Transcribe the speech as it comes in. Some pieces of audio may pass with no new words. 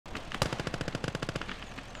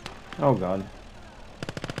Oh god.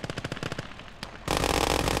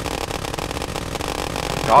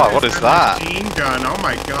 God, what is that? Machine gun. Oh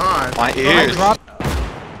my god. My ears.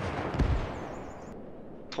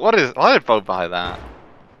 What is? Why did Bo buy that?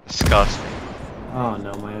 Disgusting. Oh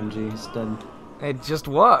no, my MG is dead. It just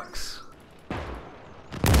works.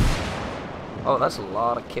 Oh, that's a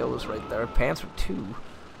lot of kills right there. Pants for 2. Can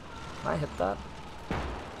I hit that?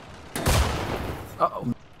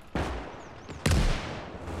 Uh-oh.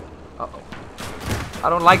 Uh-oh. I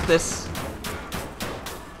don't like this.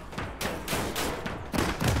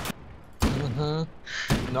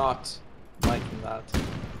 Not liking that.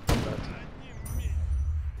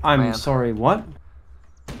 I'm Man. sorry, what?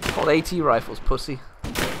 It's called AT rifles, pussy.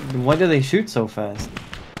 Why do they shoot so fast?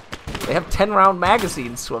 They have 10-round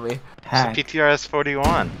magazines, Swimmy. Hack. It's a PTRS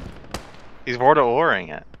 41. He's water oring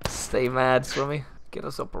it. Stay mad, Swimmy. Get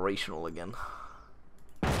us operational again.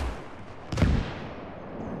 It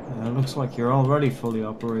looks like you're already fully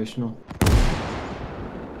operational.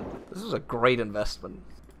 This is a great investment.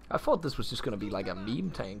 I thought this was just gonna be like a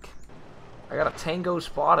meme tank. I got a tango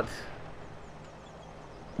spotted.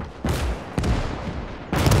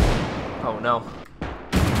 Oh no.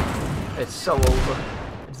 It's so over.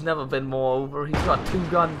 It's never been more over. He's got 2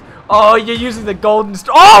 guns. Oh, you're using the golden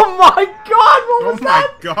Oh my god, what was that?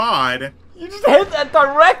 Oh my god. You just hit that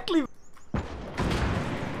directly.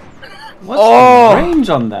 What's the range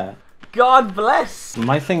on that? God bless.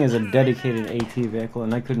 My thing is a dedicated AT vehicle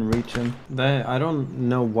and I couldn't reach him. I don't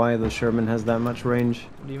know why the Sherman has that much range.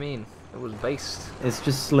 What do you mean? It was based. It's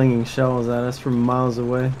just slinging shells at us from miles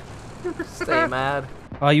away. Stay mad.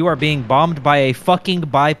 You are being bombed by a fucking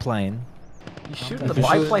biplane. You shooting the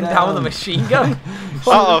biplane down with a machine gun?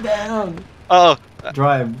 Uh-oh. Down. Uh oh.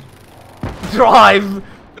 Drive. Drive!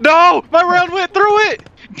 No! My round went through it!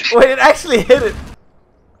 Wait, it actually hit it.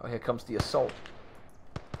 Oh, here comes the assault.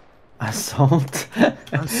 Assault. 2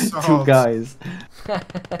 Assault. guys.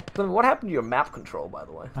 What happened to your map control, by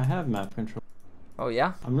the way? I have map control. Oh,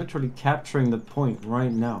 yeah? I'm literally capturing the point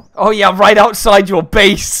right now. Oh, yeah, right outside your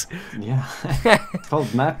base. Yeah. It's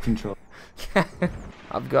called map control.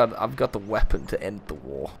 I've got the weapon to end the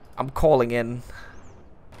war. I'm calling in.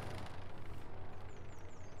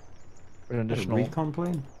 Additional. Recon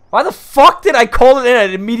plane? Why the fuck did I call it in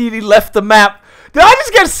and immediately left the map? Did I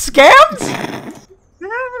just get scammed?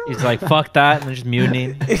 He's like, fuck that, and then just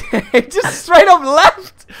mutiny. It just straight up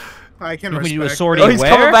left. I can When respect you do a that. sortie Oh, he's where?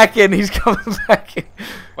 coming back in. He's coming back in.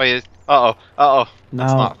 Wait, uh-oh, uh-oh. No.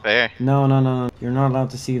 That's not fair. No, no, no, no. You're not allowed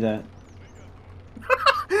to see that.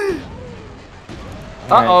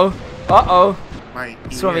 Uh-oh. Uh-oh. My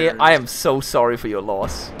Swimmy, ears. I am so sorry for your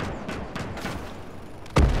loss.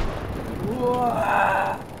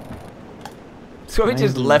 Swimmy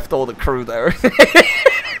just left all the crew there.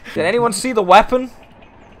 Did anyone see the weapon?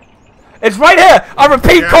 It's right here! I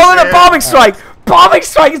repeat, call it a bombing strike! Bombing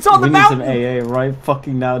strike! It's on the We need some mountain! AA right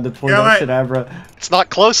fucking now. Deploy Yeah, that right. shit, Abra. It's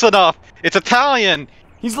not close enough. It's Italian.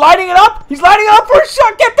 He's lighting it up! He's lighting it up for a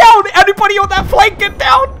shot! Get down! Anybody on that flank, get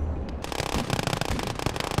down!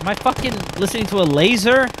 Am I fucking listening to a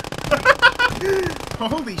laser?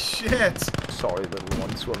 Holy shit. Sorry, little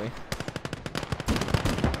one, Swimmy.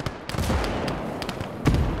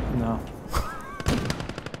 No.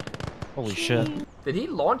 Holy shit. Did he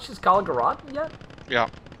launch his Calgarad yet? Yeah.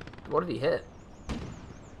 What did he hit?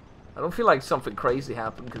 I don't feel like something crazy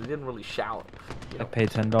happened because he didn't really shout. You I know,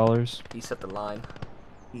 paid $10. he set the line.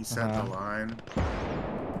 He set the line.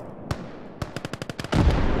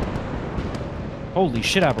 Holy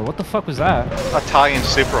shit, Abra, what the fuck was that? Italian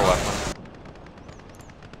super weapon.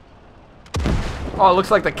 Oh, it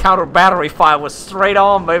looks like the counter battery fire was straight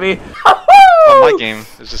on, baby. Oh, my game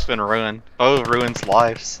has just been ruined. Oh, ruins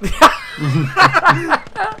lives. Woo!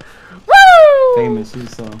 Famous, you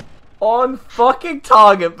saw. On fucking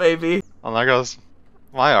target, baby. Oh, there goes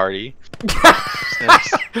my arty.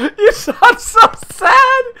 You sound so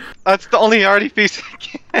sad. That's the only arty piece I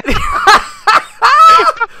get.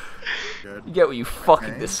 Good. You get what you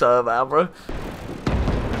fucking deserve, Abra.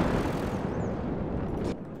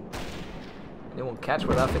 Anyone catch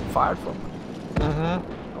where that thing fired from?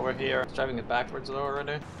 Over here. It's driving it backwards though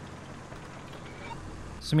already.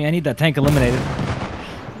 Sumi, I need that tank eliminated.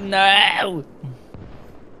 No!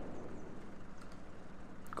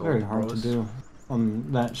 Very hard to do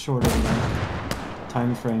on that short of a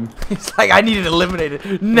time frame. He's like, I need it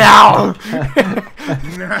eliminated now.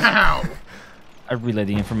 Now. I relay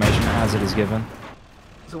the information as it is given.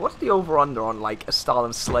 So what's the over/under on like a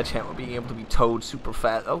Stalin sledgehammer being able to be towed super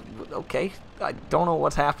fast? Oh, okay. I don't know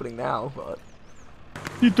what's happening now, but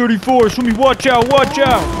T-34, Sumi, watch out, watch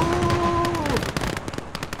out!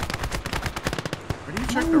 Where do you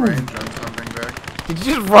check the range on something, Vic? Did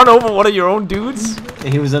you just run over one of your own dudes?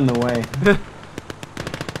 He was in the way.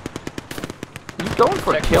 You going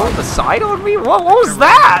for a kill on the side on me? What was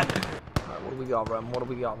that? Alright, what do we got, Rem? What do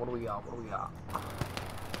we got? What do we got? What do we got?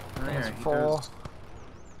 Yeah, he 4.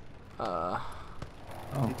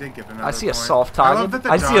 He did get another I see a point. soft I love target. that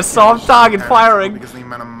the I see a dog soft is target so firing. because the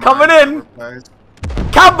amount of Coming mines in. it replies.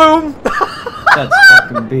 Kaboom! That's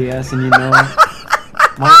fucking BS, and you know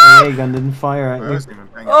it. My AA gun didn't fire I at me. wasn't even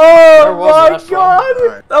paying Oh Where was my that from?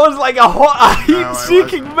 god! That was like a hot No, I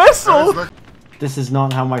heat-seeking wasn't. I was missile! looking- This is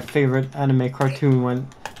not how my favorite anime cartoon went.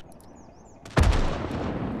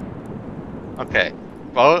 Okay.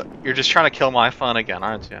 Well, you're just trying to kill my fun again,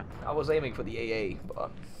 aren't you? I was aiming for the AA,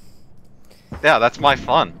 but... Yeah, that's my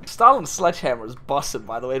fun. Stalin's sledgehammer is busted,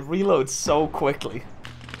 by the way. It reloads so quickly.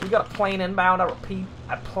 We got a plane inbound, I repeat.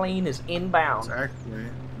 A plane is It's inbound. actually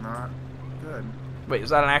not good. Wait, is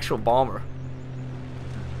that an actual bomber?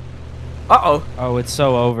 Uh-oh. Oh, it's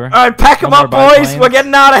so over. Alright, pack 'em No more up, boys! biplanes. We're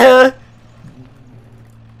getting out of here!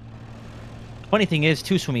 Funny thing is,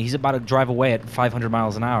 too, Swimmy, he's about to drive away at 500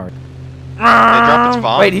 miles an hour. They dropped its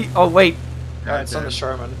bomb. Wait, he... Oh, wait. Yeah, Alright, it's on the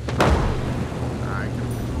Sherman. I can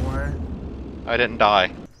move away. I didn't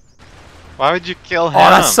die. Why would you kill him? Oh,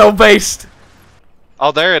 that's so based.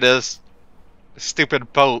 Oh, there it is.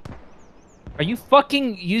 Stupid boat. Are you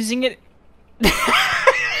fucking using it?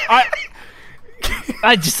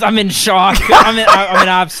 I'm in shock. I'm in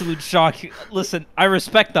absolute shock. Listen, I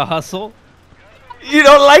respect the hustle. You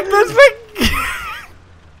don't like this, Vic?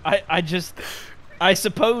 I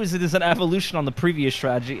suppose it is an evolution on the previous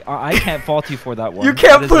strategy. I can't fault you for that one. You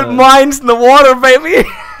can't That is put a- mines in the water, baby!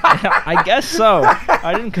 I guess so.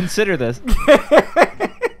 I didn't consider this.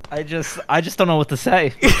 I just don't know what to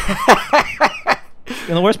say.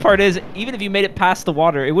 And the worst part is, even if you made it past the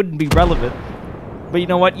water, it wouldn't be relevant. But you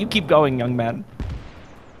know what? You keep going, young man.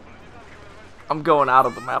 I'm going out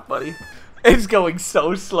of the map, buddy. It's going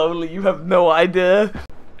so slowly, you have no idea.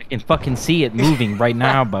 I can fucking see it moving right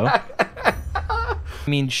now, Bo. I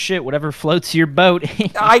mean, shit, whatever floats your boat.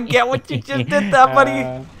 I get what you just did there,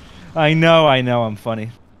 buddy. I know, I'm funny.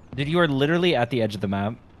 Dude, you are literally at the edge of the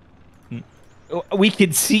map. We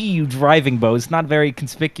can see you driving, Bo. It's not very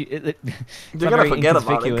conspicuous. You're gonna forget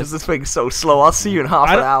about it, because this thing's so slow. I'll see you in half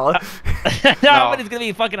an hour. No, but it's gonna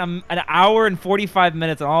be fucking an hour and 45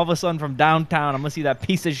 minutes, and all of a sudden from downtown, I'm gonna see that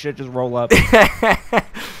piece of shit just roll up.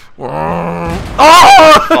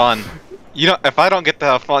 Oh! Fun. You know, if I don't get to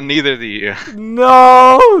have fun, neither do you.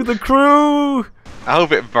 No! The crew! I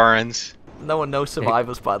hope it burns. No one knows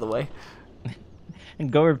survivors, by the way. And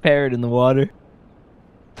go repair it in the water.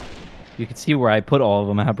 You can see where I put all of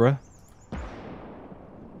them, Abra.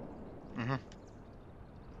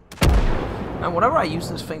 And whenever I use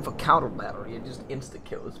this thing for counter battery, it just insta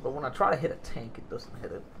kills. But when I try to hit a tank, it doesn't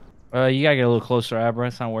hit it. You gotta get a little closer, Abra.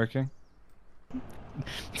 It's not working.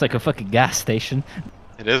 It's like a fucking gas station.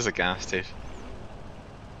 It is a gas station.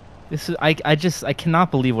 This is I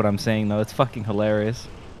cannot believe what I'm saying though. It's fucking hilarious.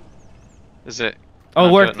 Is it? Oh,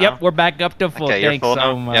 Can I do it now? yep, we're back up to full. Okay, you're Thanks full so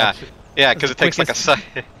now? much. Yeah. Yeah, because That's it the takes like a quickest-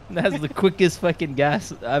 second. That's the quickest fucking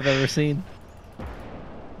gas I've ever seen.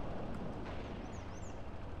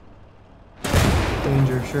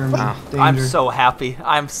 Danger, Sherman. Wow. Danger. I'm so happy.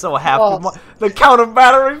 I'm so happy. The counter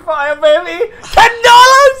battery fire, baby!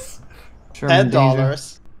 $10! Sherman, danger. $10.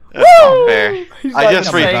 That's not fair. He's I like, just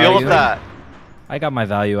 "Okay, refueled you." that. I got my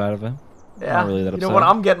value out of it. Yeah. Not really that You know upset. what?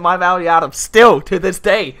 I'm getting my value out of still to this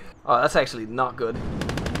day. Oh, that's actually not good.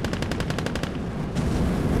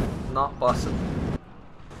 Not busted.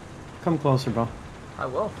 Come closer, bro. I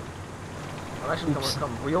will. I'm actually gonna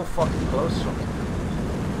come real fucking close from it.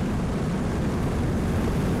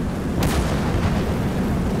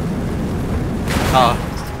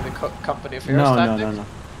 Oh, The company affairs No, no, tactic? no, no.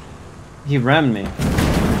 He rammed me.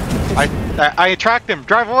 I tracked him.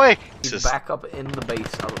 Drive away. He's back up in the base.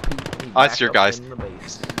 I repeat. he's Oh, it's back your up guys. In the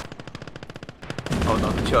base. Oh no,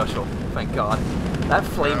 the Churchill. Thank God. That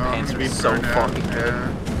flame I'm panzer gonna be is so burned out. fucking good.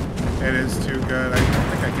 Yeah. It is too good. I don't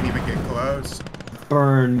think I can even get close.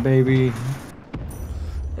 Burn, baby.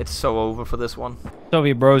 It's so over for this one.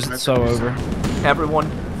 Soviet bros, it's so over. Everyone,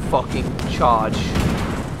 fucking charge.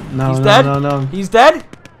 No, He's no, dead? no, no. He's dead?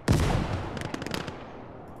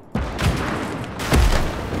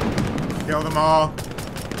 Kill them all.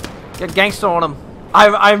 Get gangster on him.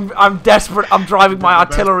 I'm desperate. I'm driving my The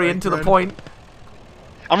best artillery I into the could. point.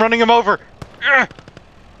 I'm running him over. Ugh.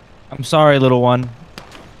 I'm sorry, little one.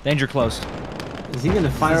 Danger close. Is he gonna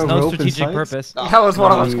fire There's over no open strategic sights? purpose. That was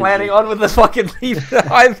what I was No, planning on with the fucking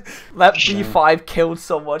B5. That B5 killed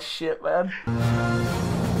so much shit, man.